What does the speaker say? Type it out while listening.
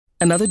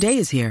Another day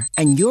is here,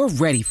 and you're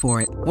ready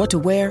for it. What to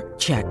wear?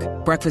 Check.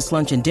 Breakfast,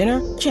 lunch, and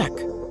dinner? Check.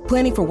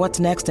 Planning for what's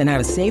next and how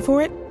to save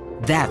for it?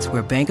 That's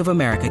where Bank of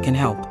America can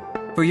help.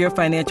 For your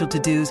financial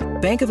to-dos,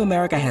 Bank of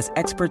America has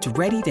experts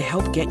ready to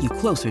help get you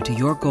closer to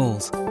your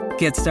goals.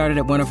 Get started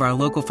at one of our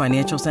local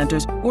financial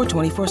centers or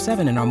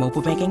 24/7 in our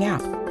mobile banking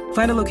app.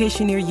 Find a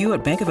location near you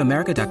at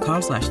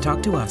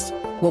bankofamerica.com/talktous.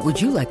 What would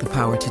you like the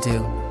power to do?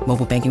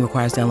 Mobile banking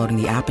requires downloading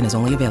the app and is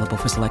only available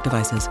for select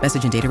devices.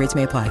 Message and data rates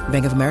may apply.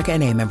 Bank of America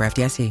N.A., member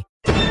FDIC.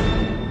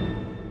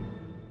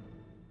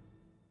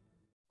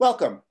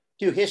 Welcome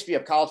to History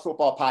of College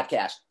Football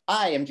Podcast.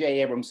 I am Jay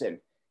Abramson,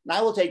 and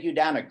I will take you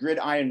down a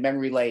gridiron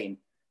memory lane.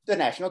 The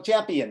national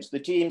champions, the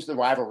teams, the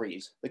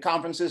rivalries, the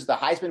conferences, the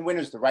Heisman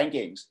winners, the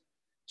rankings.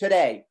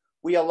 Today,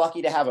 we are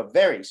lucky to have a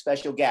very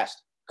special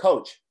guest,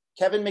 Coach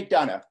Kevin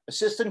McDonough,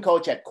 assistant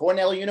coach at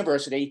Cornell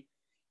University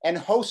and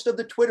host of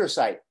the Twitter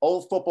site,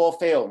 Old Football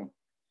Film.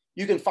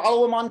 You can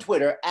follow him on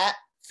Twitter at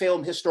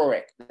Film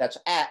Historic. That's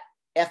at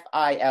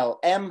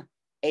FILMHISTORC.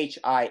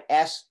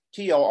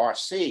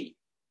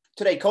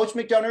 Today, Coach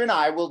McDonough and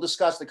I will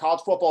discuss the college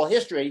football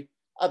history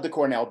of the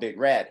Cornell Big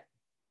Red.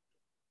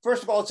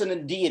 First of all, it's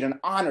indeed an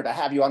honor to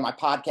have you on my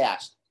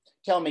podcast.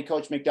 Tell me,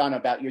 Coach McDonough,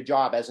 about your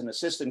job as an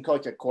assistant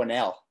coach at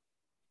Cornell.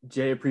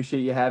 Jay,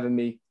 appreciate you having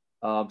me.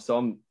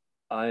 So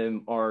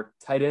I'm our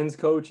tight ends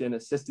coach and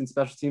assistant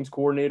special teams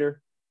coordinator.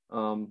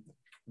 Been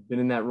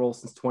in that role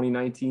since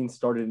 2019,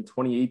 started in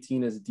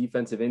 2018 as a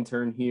defensive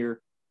intern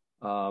here,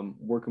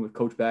 working with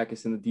Coach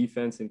Backus in the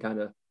defense, and kind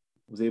of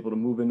was able to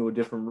move into a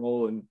different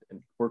role and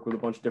work with a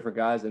bunch of different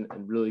guys and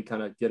really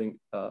kind of getting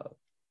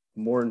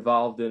more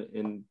involved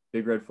in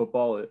Big Red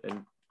football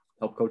and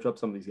help coach up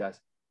some of these guys.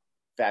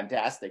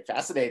 Fantastic.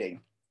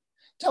 Fascinating.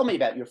 Tell me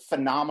about your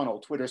phenomenal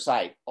Twitter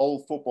site,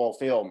 Old Football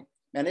Film.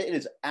 Man, it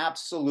is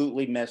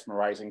absolutely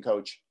mesmerizing,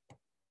 Coach.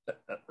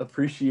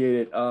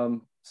 Appreciate it.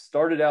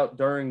 Started out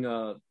during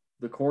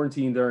the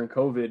quarantine during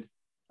COVID.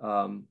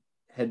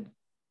 Had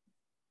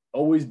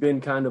always been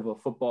kind of a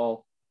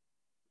football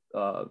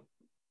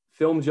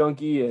film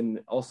junkie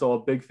and also a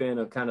big fan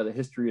of kind of the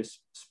history of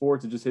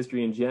sports and just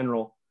history in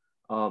general.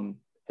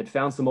 Had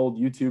found some old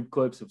YouTube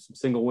clips of some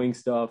single wing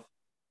stuff,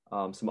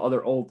 some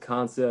other old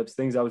concepts,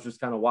 things I was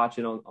just kind of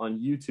watching on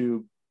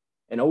YouTube,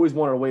 and always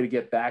wanted a way to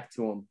get back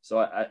to them. So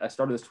I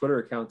started this Twitter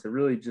account to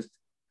really just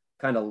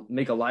kind of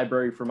make a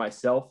library for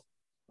myself.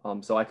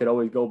 So I could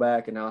always go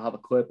back and I'll have a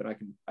clip and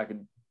I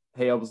could,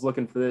 hey, I was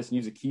looking for this and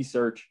use a key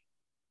search,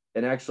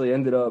 and actually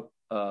ended up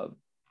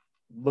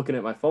looking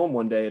at my phone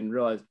one day and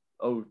realized,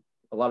 a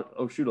lot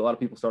of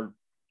people started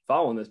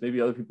following this. Maybe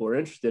other people are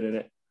interested in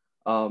it.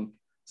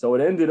 So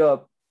it ended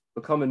up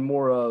becoming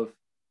more of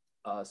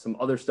some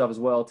other stuff as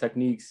well,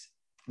 techniques,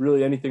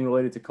 really anything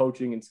related to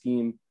coaching and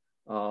scheme,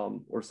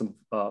 or some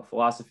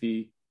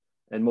philosophy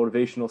and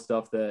motivational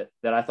stuff that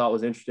I thought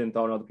was interesting,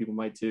 thought other people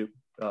might too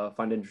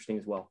find interesting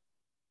as well.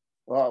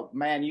 Well,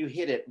 man, you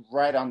hit it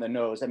right on the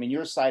nose. I mean,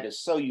 your site is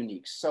so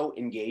unique, so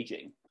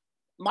engaging.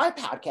 My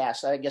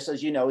podcast, I guess,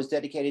 as you know, is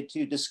dedicated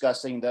to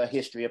discussing the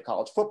history of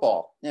college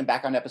football. And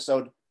back on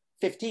episode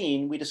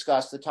 15, we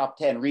discussed the top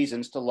 10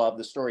 reasons to love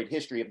the storied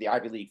history of the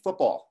Ivy League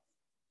football.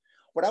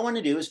 What I want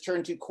to do is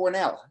turn to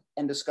Cornell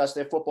and discuss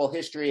their football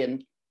history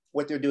and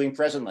what they're doing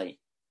presently.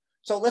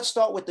 So let's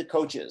start with the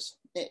coaches.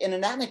 In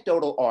an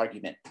anecdotal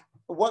argument,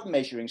 what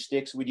measuring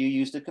sticks would you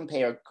use to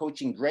compare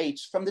coaching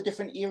greats from the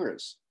different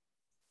eras?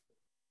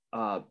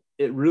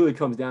 It really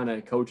comes down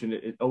to coaching.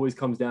 It always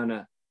comes down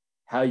to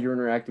how you're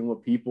interacting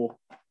with people.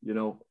 You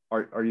know,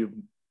 are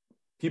you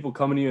people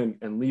coming to you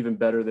and leaving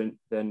better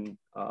than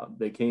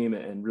they came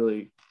and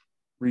really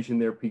reaching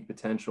their peak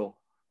potential?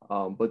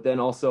 But then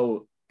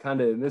also kind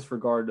of in this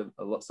regard,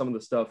 some of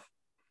the stuff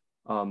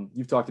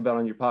you've talked about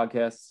on your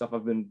podcast, stuff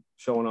I've been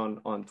showing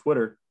on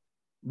Twitter,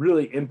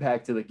 really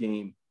impacted the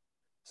game.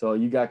 So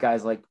you got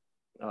guys like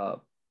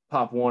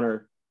Pop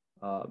Warner,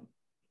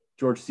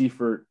 George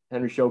Seifert,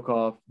 Henry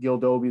Shokoff, Gil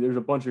Dobie. There's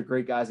a bunch of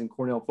great guys in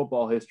Cornell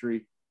football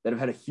history that have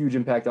had a huge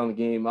impact on the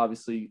game,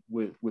 obviously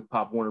with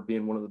Pop Warner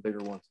being one of the bigger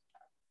ones.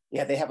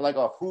 Yeah, they have like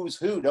a who's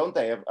who, don't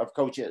they, of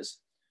coaches?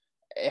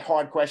 A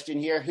hard question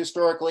here.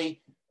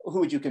 Historically, who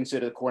would you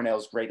consider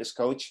Cornell's greatest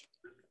coach?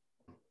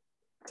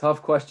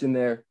 Tough question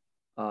there.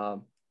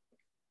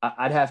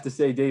 I'd have to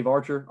say Dave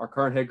Archer, our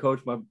current head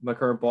coach, my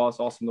current boss,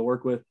 awesome to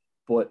work with.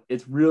 But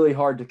it's really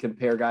hard to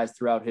compare guys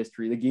throughout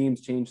history. The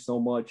game's changed so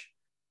much.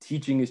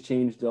 Teaching has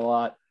changed a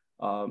lot.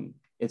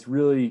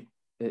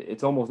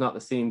 It's almost not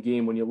the same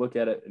game when you look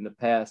at it in the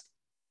past.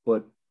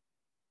 But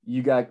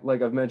you got,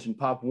 like I've mentioned,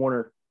 Pop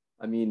Warner.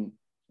 I mean,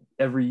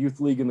 every youth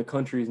league in the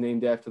country is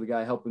named after the guy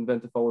who helped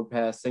invent the forward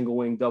pass, single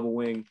wing, double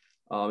wing,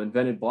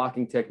 invented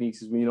blocking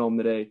techniques as we know them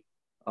today.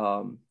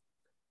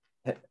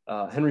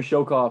 Henry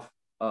Shokoff,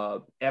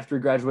 after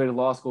he graduated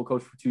law school,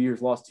 coached for 2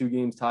 years, lost 2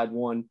 games, tied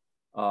one,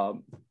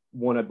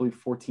 won, I believe,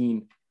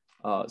 14.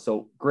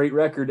 So great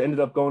record, ended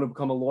up going to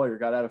become a lawyer,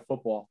 got out of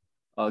football.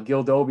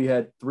 Gil Dobie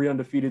had 3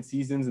 undefeated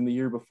seasons, and the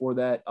year before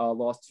that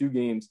lost 2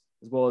 games,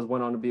 as well as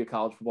went on to be a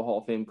college football Hall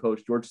of Fame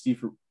coach. George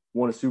Seifert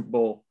won a Super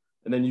Bowl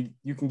And then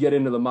you can get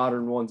into the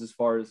modern ones as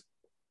far as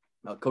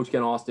Coach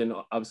Ken Austin,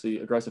 obviously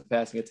aggressive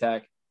passing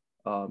attack,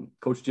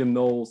 Coach Jim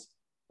Knowles.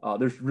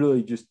 There's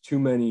really just too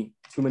many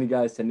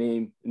guys to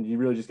name, and you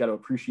really just got to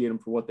appreciate them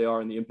for what they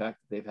are and the impact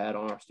that they've had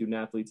on our student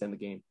athletes and the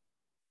game.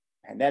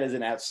 And that is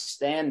an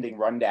outstanding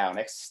rundown,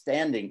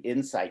 outstanding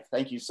insight.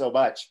 Thank you so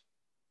much.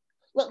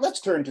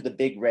 Let's turn to the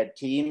Big Red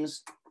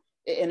teams.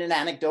 In an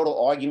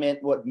anecdotal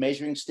argument, what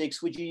measuring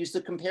sticks would you use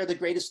to compare the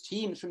greatest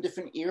teams from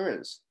different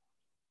eras?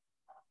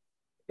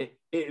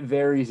 It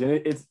varies, and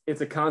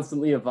it's a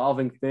constantly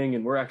evolving thing.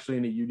 And we're actually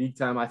in a unique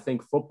time, I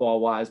think,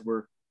 football-wise,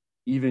 where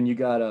even you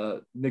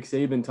got Nick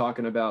Saban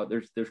talking about,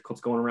 there's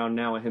clips going around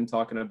now of him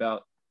talking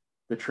about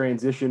the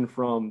transition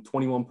from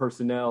 21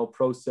 personnel,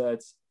 pro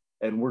sets,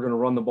 and we're going to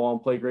run the ball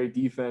and play great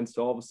defense.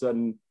 So all of a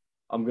sudden,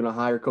 I'm going to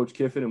hire Coach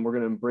Kiffin, and we're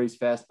going to embrace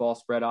fastball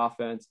spread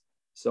offense.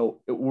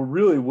 So we're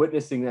really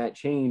witnessing that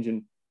change,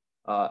 and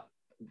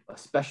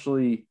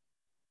especially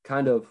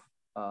kind of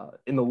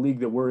in the league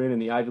that we're in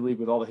the Ivy League,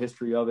 with all the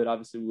history of it,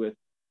 obviously with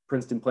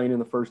Princeton playing in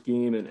the first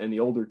game and the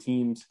older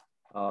teams,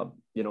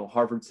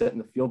 Harvard setting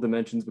the field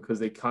dimensions because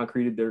they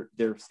concreted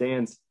their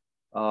stands.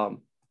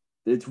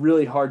 It's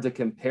really hard to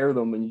compare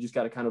them, and you just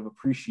got to kind of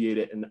appreciate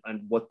it and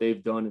what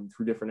they've done and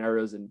through different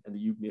eras and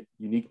the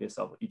uniqueness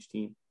of each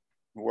team.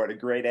 What a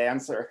great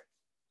answer.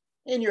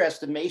 In your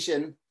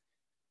estimation,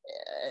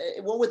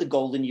 what were the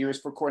golden years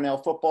for Cornell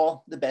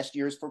football, the best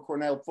years for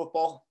Cornell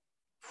football?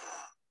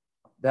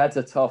 That's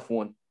a tough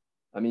one.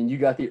 I mean, you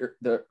got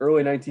the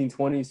early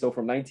 1920s. So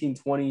from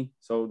 1920,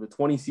 so the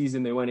 20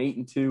 season, they went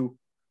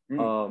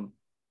 8-2.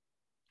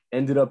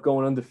 Ended up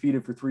going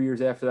undefeated for 3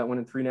 years after that,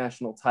 winning 3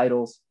 national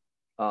titles.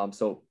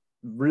 So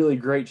really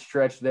great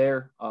stretch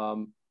there.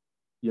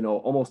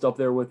 Almost up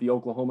there with the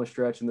Oklahoma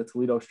stretch and the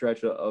Toledo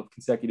stretch of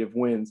consecutive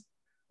wins.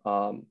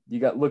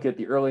 Look at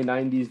the early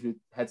 90s. We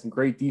had some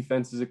great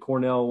defenses at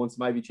Cornell, won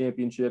some Ivy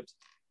championships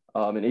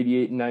in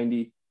 88 and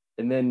 90.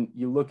 And then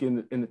you look in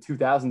the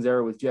 2000s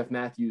era with Jeff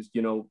Matthews,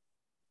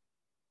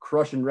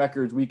 crushing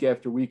records week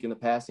after week in the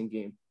passing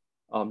game.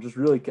 Just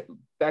really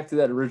back to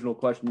that original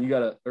question,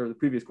 or the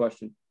previous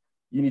question,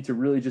 you need to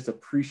really just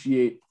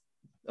appreciate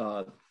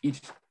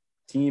each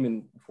team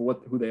and for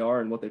who they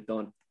are and what they've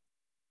done.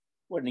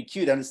 What an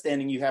acute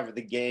understanding you have of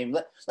the game.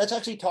 Let's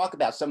actually talk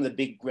about some of the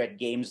Big Red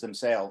games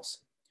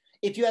themselves.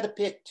 If you had to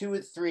pick 2 or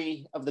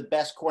 3 of the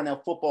best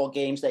Cornell football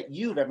games that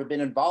you've ever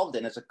been involved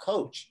in as a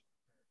coach,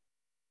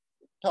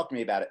 talk to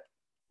me about it.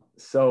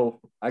 So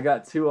I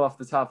got 2 off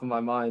the top of my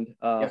mind.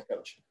 Yes,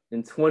 Coach.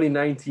 In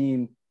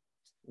 2019,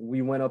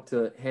 we went up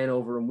to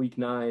Hanover in week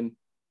 9,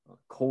 a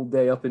cold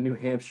day up in New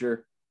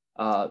Hampshire.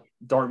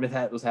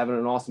 Dartmouth was having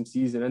an awesome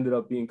season, ended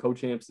up being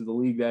co-champs of the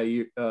league that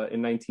year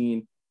in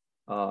 19.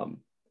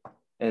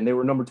 And they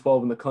were number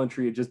 12 in the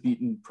country, had just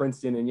beaten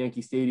Princeton in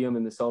Yankee Stadium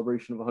in the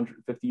celebration of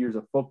 150 years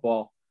of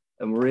football.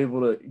 And we're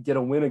able to get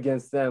a win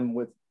against them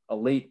with a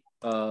late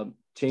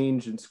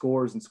change in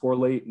scores and score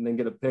late and then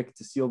get a pick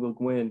to seal the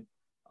win.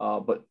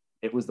 But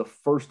it was the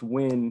first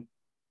win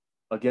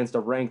against a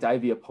ranked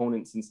Ivy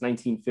opponent since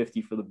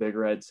 1950 for the Big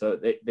Red. So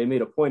they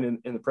made a point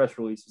in the press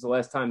release. The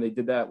last time they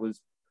did that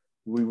was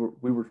we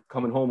were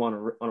coming home on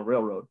a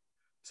railroad.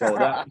 So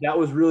that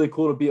was really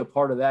cool to be a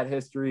part of that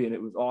history, and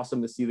it was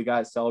awesome to see the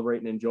guys celebrate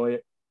and enjoy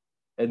it.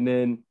 And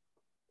then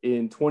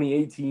in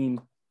 2018,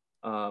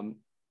 had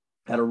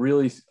a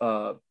really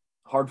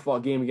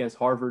hard-fought game against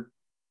Harvard.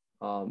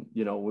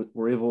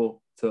 We're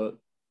able to.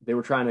 They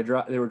were trying to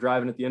drive. They were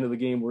driving at the end of the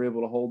game. We were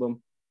able to hold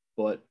them,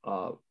 but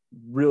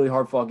really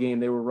hard-fought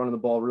game. They were running the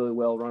ball really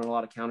well, running a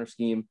lot of counter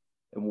scheme,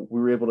 and we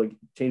were able to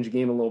change the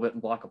game a little bit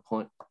and block a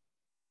punt.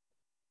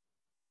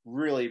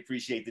 Really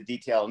appreciate the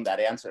detail in that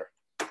answer.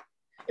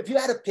 If you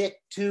had to pick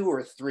 2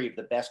 or 3 of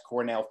the best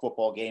Cornell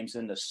football games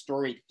in the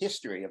storied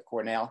history of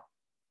Cornell,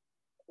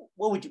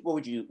 what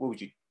would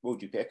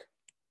you pick?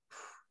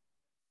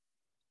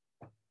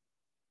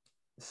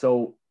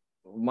 So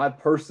my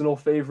personal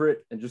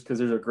favorite, and just because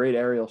there's a great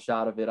aerial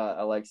shot of it,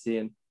 I like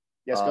seeing.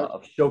 Yes,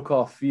 of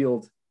Shokoff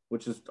Field,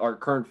 which is our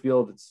current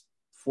field. It's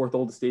 4th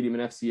oldest stadium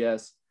in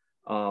FCS.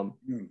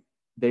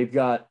 They've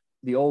got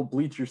the old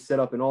bleachers set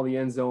up in all the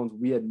end zones.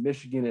 We had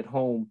Michigan at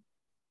home.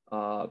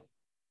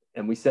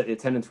 And we set the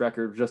attendance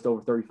record just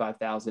over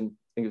 35,000. I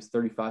think it was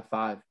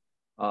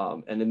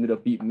 35,500, and ended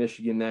up beating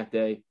Michigan that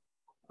day.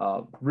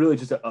 Really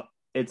just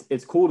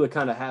it's cool to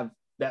kind of have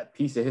that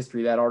piece of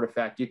history, that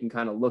artifact you can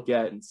kind of look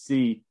at and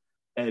see.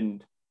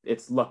 And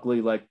it's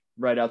luckily like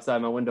right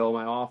outside my window in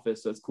my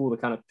office. So it's cool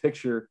to kind of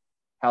picture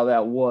how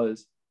that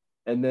was.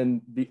 And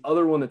then the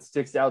other one that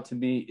sticks out to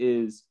me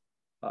is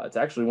it's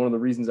actually one of the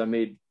reasons I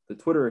made the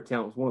Twitter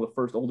account. Was one of the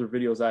first older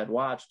videos I had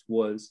watched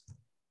was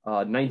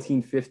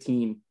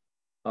 1915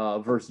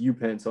 versus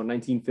UPenn. So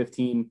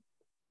 1915,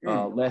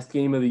 last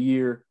game of the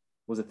year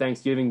was a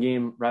Thanksgiving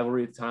game.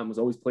 Rivalry at the time was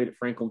always played at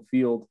Franklin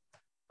Field.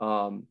 We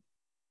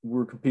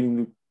were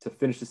competing to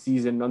finish the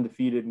season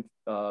undefeated,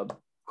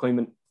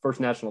 claiming first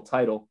national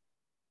title.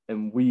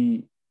 And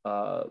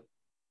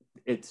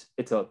it's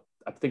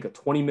I think a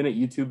 20-minute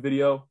YouTube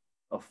video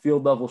of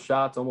field level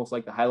shots, almost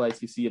like the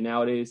highlights you see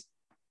nowadays.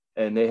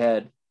 and they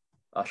had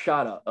a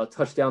shot, a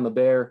touchdown the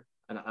Bear,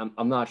 and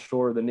I'm not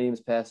sure the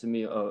name's passing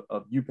me,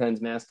 of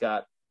UPenn's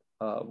mascot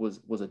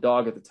was a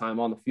dog at the time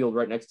on the field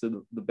right next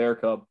to the Bear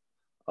Cub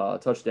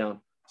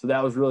touchdown. So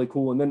that was really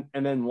cool. And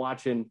then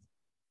watching,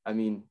 I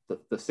mean,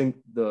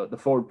 the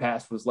forward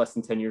pass was less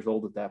than 10 years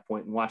old at that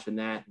point, and watching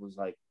that was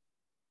like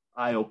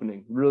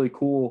eye-opening, really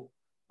cool.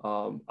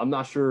 I'm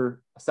not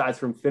sure, aside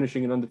from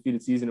finishing an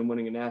undefeated season and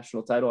winning a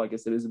national title, I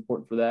guess it is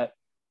important for that,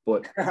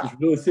 but it's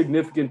really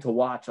significant to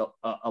watch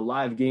a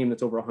live game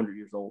that's over 100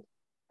 years old.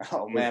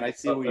 Oh man, I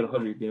see where you're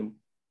 100 game.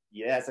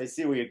 Yes, I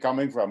see where you're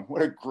coming from.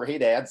 What a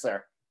great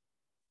answer.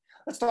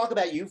 Let's talk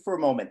about you for a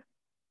moment.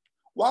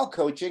 While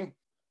coaching,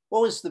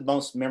 what was the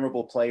most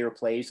memorable play or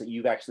plays that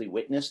you've actually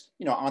witnessed,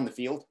 on the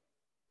field?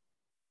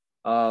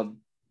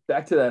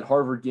 Back to that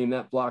Harvard game,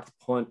 that blocked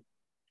punt,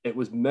 it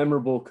was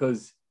memorable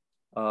because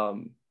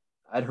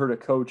I'd heard a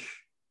coach.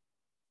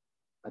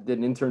 I did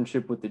an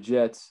internship with the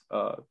Jets.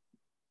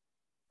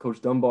 Coach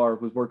Dunbar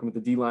was working with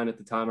the D-line at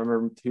the time. I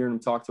remember hearing him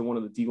talk to one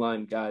of the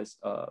D-line guys.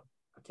 I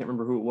can't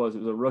remember who it was. It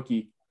was a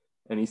rookie.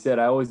 And he said,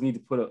 I always need to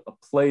put a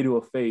play to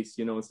a face,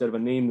 instead of a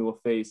name to a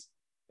face.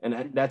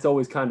 And that's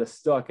always kind of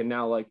stuck. And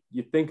now, like,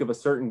 you think of a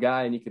certain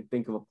guy and you can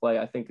think of a play.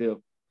 I think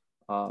of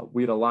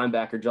we had a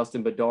linebacker,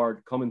 Justin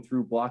Bedard, coming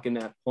through, blocking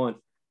that punt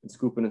and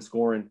scooping and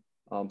scoring.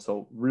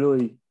 So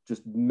really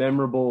just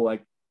memorable,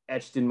 like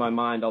etched in my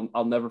mind.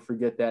 I'll never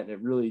forget that. And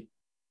it really,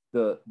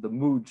 the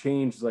mood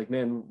changed. Like,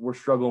 man, we're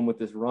struggling with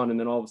this run. And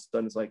then all of a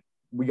sudden it's like,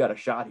 we got a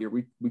shot here.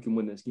 We can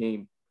win this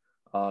game.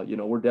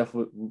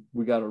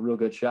 We got a real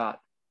good shot.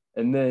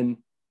 And then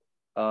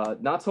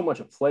not so much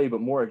a play, but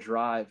more a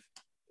drive.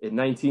 In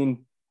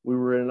 19, we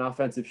were in an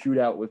offensive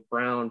shootout with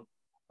Brown.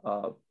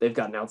 They've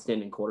got an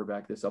outstanding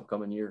quarterback this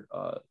upcoming year.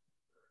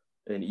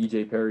 And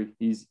EJ Perry,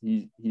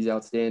 he's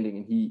outstanding.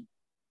 And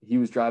he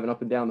was driving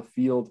up and down the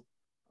field.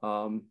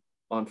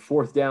 On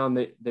fourth down,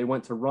 they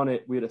went to run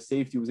it. We had a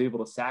safety who was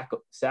able to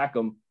sack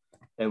him.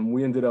 And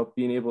we ended up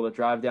being able to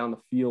drive down the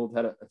field,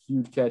 had a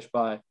huge catch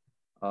by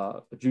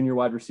a junior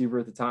wide receiver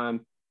at the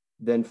time,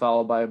 then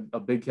followed by a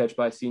big catch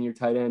by a senior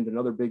tight end,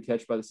 another big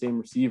catch by the same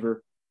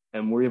receiver.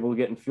 And we're able to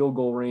get in field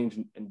goal range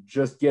and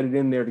just get it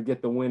in there to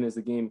get the win as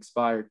the game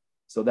expired.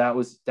 So that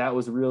was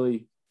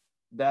really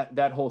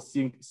that whole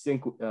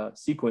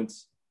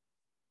sequence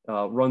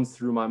runs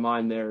through my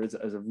mind there as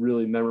a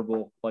really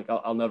memorable, like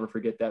I'll never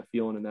forget that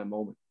feeling in that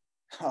moment.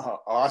 Oh,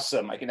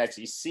 awesome. I can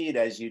actually see it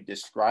as you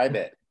describe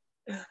it.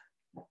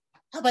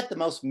 How about the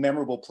most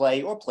memorable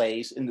play or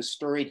plays in the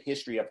storied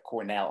history of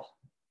Cornell?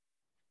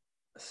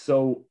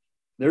 So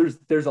there's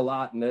a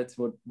lot, and that's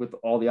what with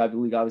all the Ivy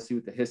League, obviously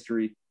with the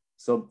history.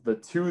 So the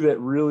two that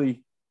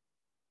really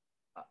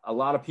a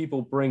lot of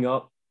people bring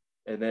up,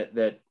 and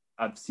that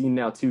I've seen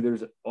now too,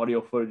 there's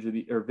audio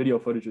footage or video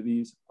footage of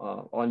these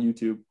on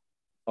YouTube,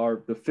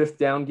 are the fifth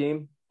down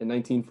game in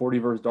 1940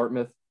 versus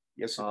Dartmouth.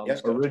 Yes,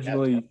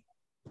 originally,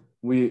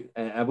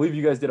 I believe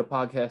you guys did a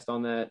podcast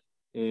on that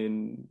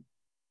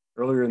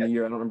earlier in the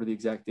year. I don't remember the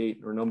exact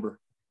date or number.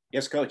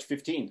 Yes, Coach,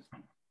 15.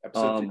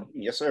 Episode 15.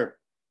 Yes, sir.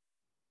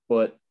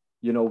 But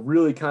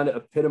really kind of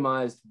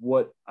epitomized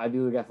what Ivy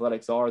League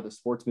athletics are, the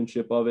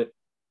sportsmanship of it,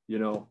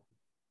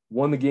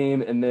 won the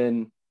game and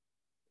then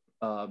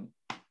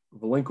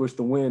relinquished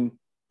the win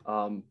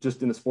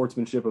just in the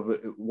sportsmanship of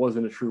it. It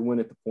wasn't a true win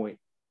at the point,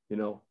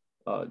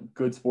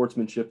 good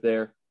sportsmanship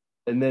there.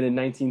 And then in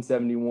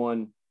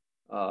 1971,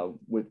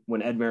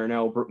 when Ed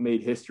Marinell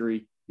made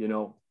history,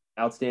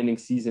 outstanding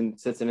season,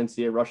 sets an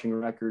NCAA rushing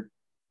record,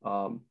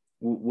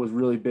 was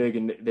really big.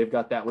 And they've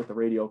got that with the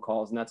radio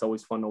calls, and that's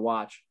always fun to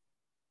watch.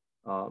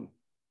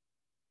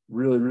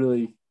 Really,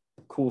 really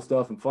cool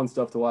stuff and fun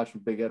stuff to watch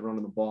with Big Ed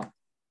running the ball.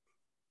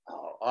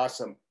 Oh,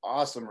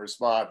 awesome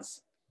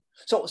response.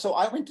 So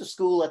I went to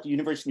school at the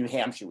University of New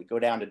Hampshire. We'd go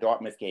down to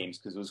Dartmouth games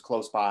because it was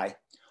close by.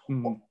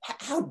 Mm-hmm.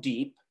 How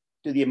deep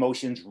do the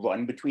emotions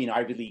run between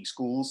Ivy League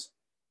schools?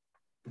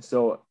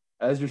 So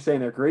as you're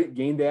saying, they're great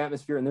game day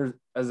atmosphere, and there's,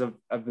 as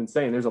I've been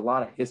saying, there's a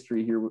lot of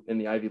history here in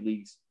the Ivy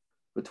Leagues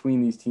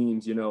between these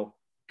teams.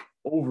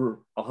 Over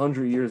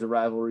 100 years of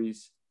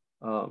rivalries.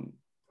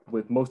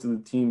 With most of the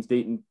teams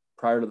dating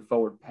prior to the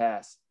forward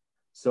pass.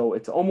 So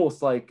it's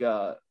almost like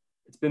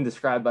it's been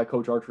described by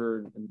Coach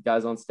Archer and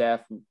guys on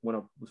staff when I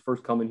was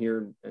first coming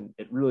here, and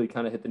it really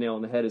kind of hit the nail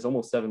on the head, is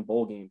almost 7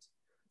 bowl games.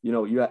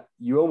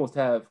 You almost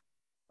have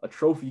a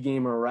trophy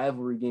game or a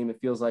rivalry game, it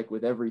feels like,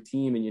 with every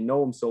team, and you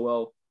know them so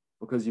well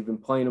because you've been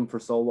playing them for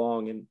so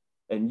long.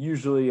 And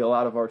usually a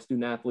lot of our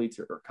student athletes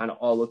are kind of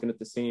all looking at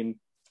the same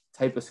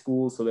type of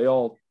schools, so they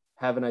all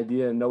have an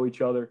idea and know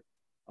each other.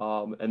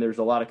 And there's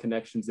a lot of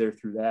connections there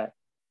through that.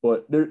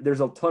 But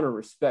there's a ton of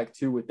respect,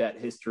 too, with that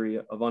history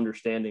of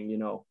understanding,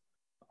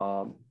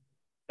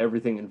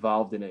 everything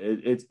involved in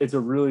it. It's a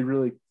really,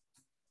 really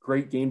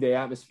great game day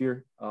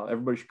atmosphere.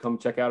 Everybody should come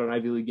check out an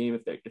Ivy League game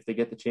if they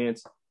get the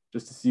chance,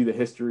 just to see the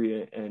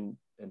history and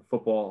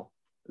football,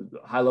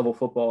 high-level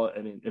football,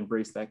 and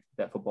embrace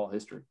that football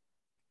history.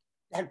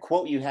 That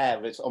quote you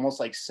have is almost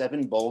like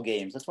 7 bowl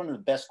games. That's one of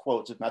the best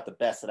quotes, if not the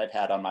best, that I've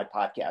had on my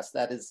podcast.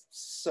 That is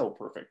so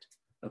perfect.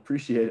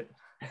 Appreciate it.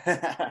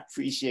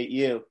 Appreciate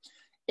you.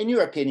 In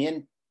your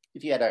opinion,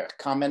 if you had a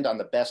comment on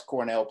the best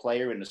Cornell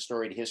player in the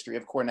storied history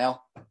of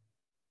Cornell,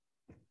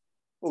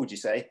 what would you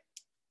say?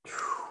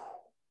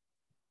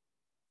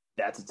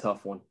 That's a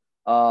tough one.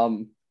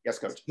 Yes,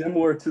 Coach.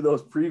 Similar to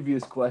those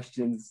previous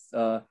questions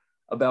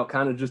about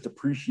kind of just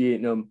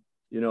appreciating them,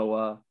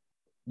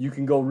 you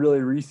can go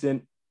really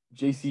recent.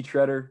 J.C.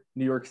 Tretter,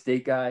 New York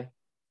State guy,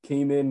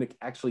 came in,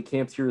 actually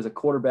camped here as a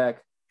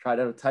quarterback, tried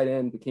out a tight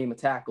end, became a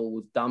tackle,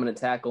 was dominant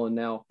tackle, and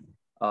now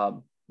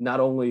not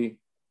only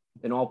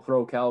an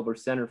all-pro caliber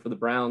center for the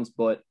Browns,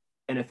 but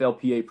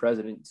NFLPA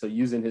president. So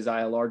using his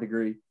ILR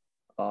degree.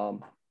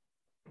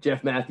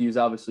 Jeff Matthews,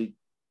 obviously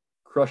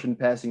crushing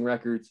passing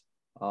records.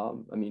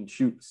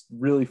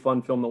 Really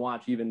fun film to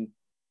watch. Even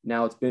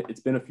now, it's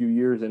been a few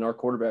years, and our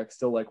quarterback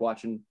still like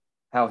watching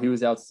how he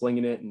was out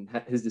slinging it and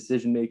his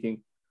decision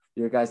making.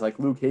 You know, guys like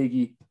Luke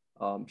Hagee,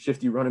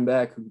 shifty running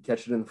back who can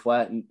catch it in the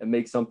flat and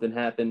make something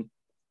happen.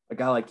 A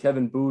guy like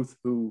Kevin Booth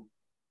who,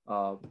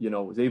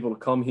 was able to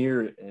come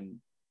here and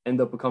end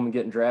up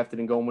getting drafted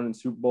and going winning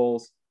Super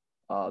Bowls.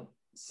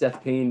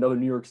 Seth Payne, another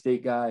New York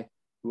State guy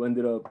who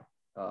ended up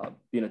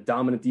being a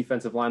dominant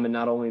defensive lineman,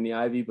 not only in the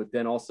Ivy, but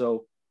then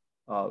also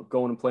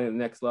going and playing at the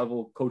next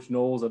level. Coach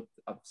Knowles,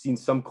 I've seen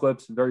some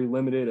clips, very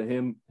limited, of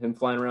him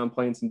flying around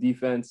playing some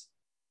defense.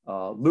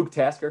 Luke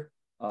Tasker,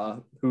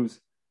 who's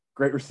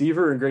great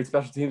receiver and great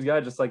special teams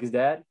guy, just like his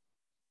dad.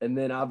 And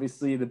then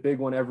obviously the big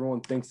one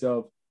everyone thinks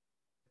of,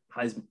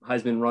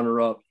 Heisman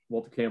runner-up,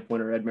 Walter Camp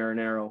winner, Ed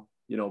Marinaro.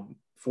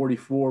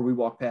 44, we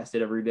walk past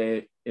it every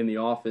day in the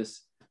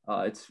office.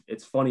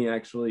 It's funny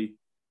actually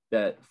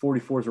that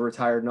 44 is a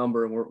retired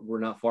number, and we're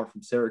not far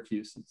from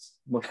Syracuse. It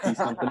must be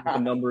something with a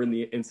number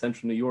in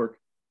Central New York.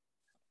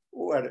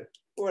 What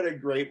a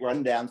great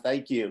rundown!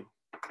 Thank you.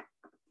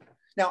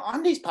 Now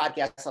on these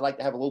podcasts, I like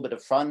to have a little bit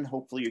of fun.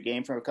 Hopefully, you're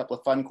game for a couple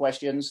of fun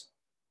questions,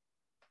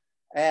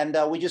 and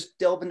we just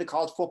delve into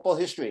college football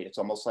history. It's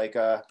almost like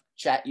a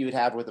chat you would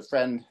have with a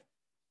friend.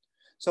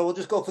 So we'll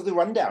just go for the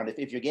rundown.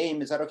 If your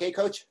game, is that okay,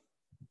 Coach?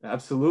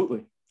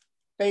 Absolutely.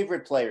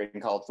 Favorite player in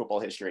college football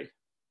history?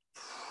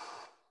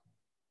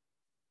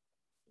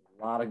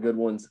 A lot of good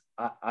ones.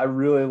 I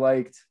really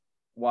liked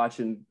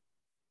watching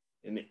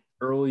in the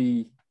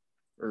early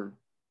or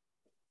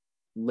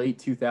late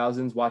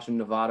 2000s, watching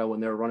Nevada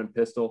when they were running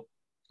pistol.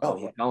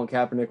 Colin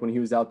Kaepernick, when he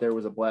was out there,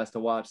 was a blast to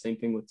watch. Same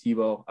thing with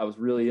Tebow. I was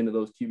really into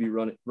those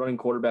QB running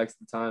quarterbacks at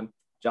the time.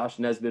 Josh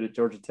Nesbitt at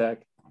Georgia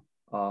Tech.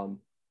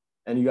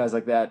 And you guys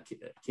like that,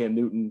 Cam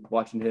Newton,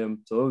 watching him.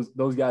 So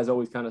those guys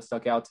always kind of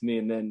stuck out to me.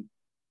 And then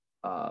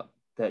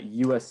that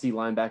USC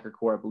linebacker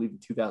core, I believe in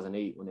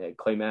 2008, when they had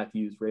Clay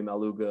Matthews, Ray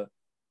Maluga,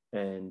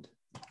 and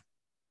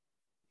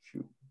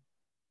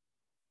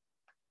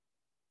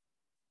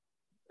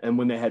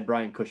when they had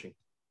Brian Cushing.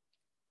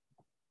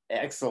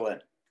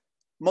 Excellent.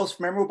 Most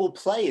memorable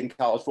play in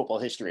college football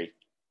history?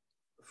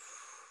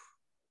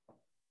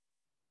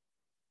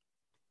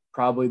 –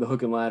 Probably the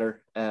hook and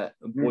ladder at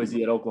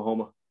Boise at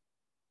Oklahoma.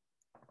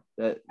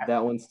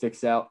 That one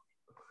sticks out.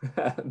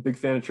 Big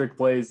fan of trick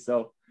plays,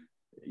 so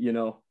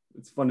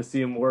it's fun to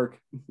see him work.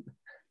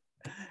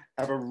 I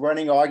have a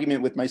running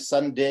argument with my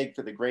son Dig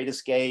for the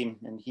greatest game,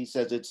 and he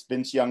says it's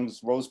Vince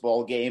Young's Rose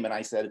Bowl game, and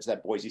I said it's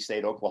that Boise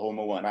State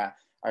Oklahoma one. I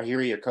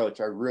hear you,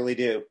 Coach. I really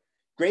do.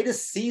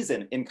 Greatest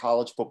season in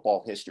college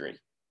football history?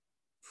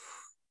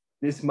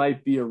 This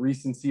might be a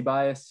recency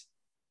bias.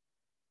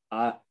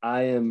 I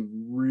am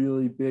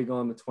really big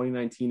on the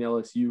 2019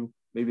 LSU.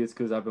 Maybe it's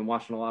because I've been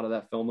watching a lot of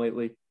that film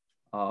lately.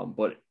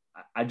 But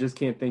I just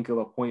can't think of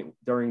a point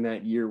during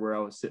that year where I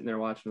was sitting there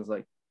watching. I was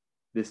like,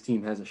 this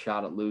team has a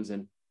shot at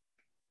losing.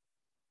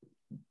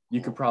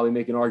 You could probably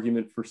make an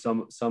argument for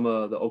some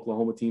of the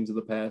Oklahoma teams of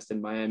the past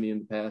and Miami in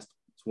the past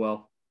as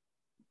well.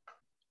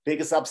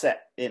 Biggest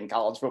upset in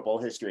college football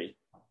history?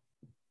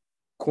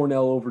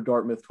 Cornell over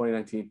Dartmouth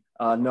 2019.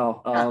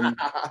 No.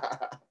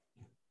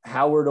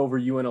 Howard over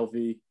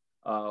UNLV.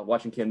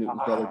 Watching Cam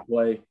Newton's brother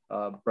play.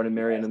 Brennan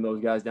Marion and those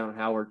guys down at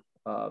Howard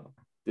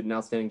did an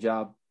outstanding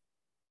job.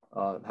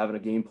 Having a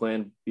game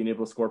plan, being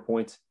able to score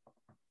points.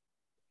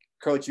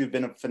 Coach, you've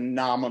been a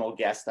phenomenal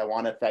guest. I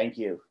want to thank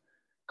you.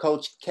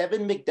 Coach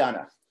Kevin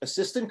McDonough,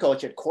 assistant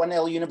coach at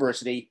Cornell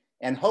University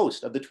and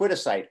host of the Twitter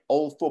site,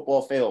 Old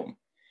Football Film.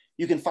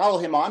 You can follow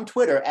him on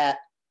Twitter at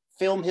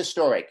Film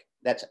Historic.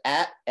 That's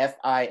at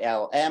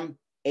FILMHISTORIC.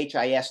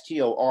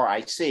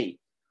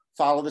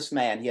 Follow this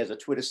man. He has a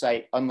Twitter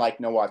site unlike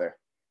no other.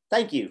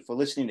 Thank you for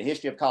listening to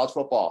History of College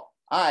Football.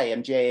 I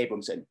am Jay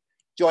Abramson.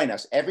 Join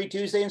us every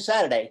Tuesday and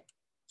Saturday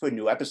for a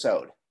new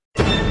episode.